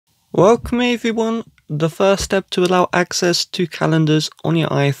Welcome everyone. The first step to allow access to calendars on your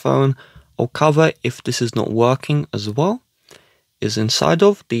iPhone, or cover if this is not working as well, is inside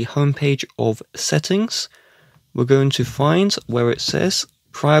of the homepage of settings. We're going to find where it says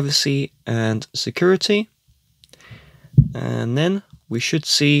privacy and security, and then we should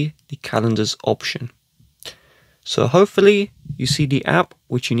see the calendars option. So hopefully you see the app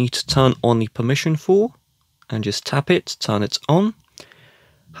which you need to turn on the permission for, and just tap it, turn it on.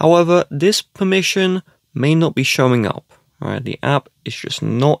 However, this permission may not be showing up, right? The app is just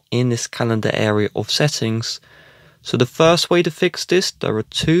not in this calendar area of settings. So the first way to fix this, there are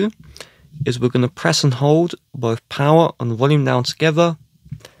two, is we're going to press and hold both power and volume down together.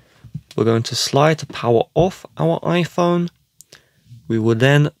 We're going to slide to power off our iPhone. We will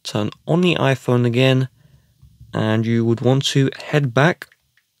then turn on the iPhone again, and you would want to head back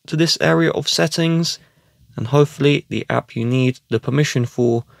to this area of settings, and hopefully the app you need the permission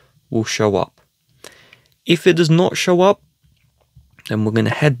for will show up. If it does not show up, then we're going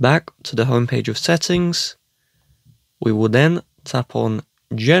to head back to the homepage of settings. We will then tap on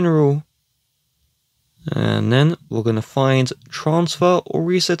General, and then we're going to find Transfer or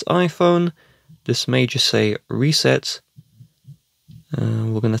Reset iPhone. This may just say Reset.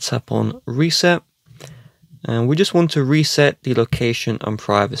 We're going to tap on Reset, and we just want to reset the location and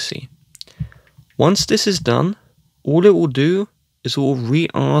privacy. Once this is done, all it will do is it will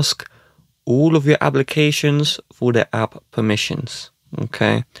re-ask all of your applications for their app permissions.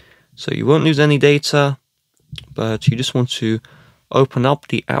 Okay, so you won't lose any data, but you just want to open up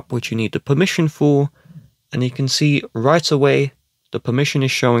the app which you need the permission for, and you can see right away the permission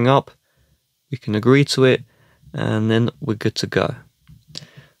is showing up. We can agree to it, and then we're good to go.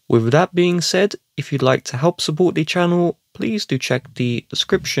 With that being said, if you'd like to help support the channel, please do check the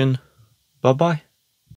description. Bye bye.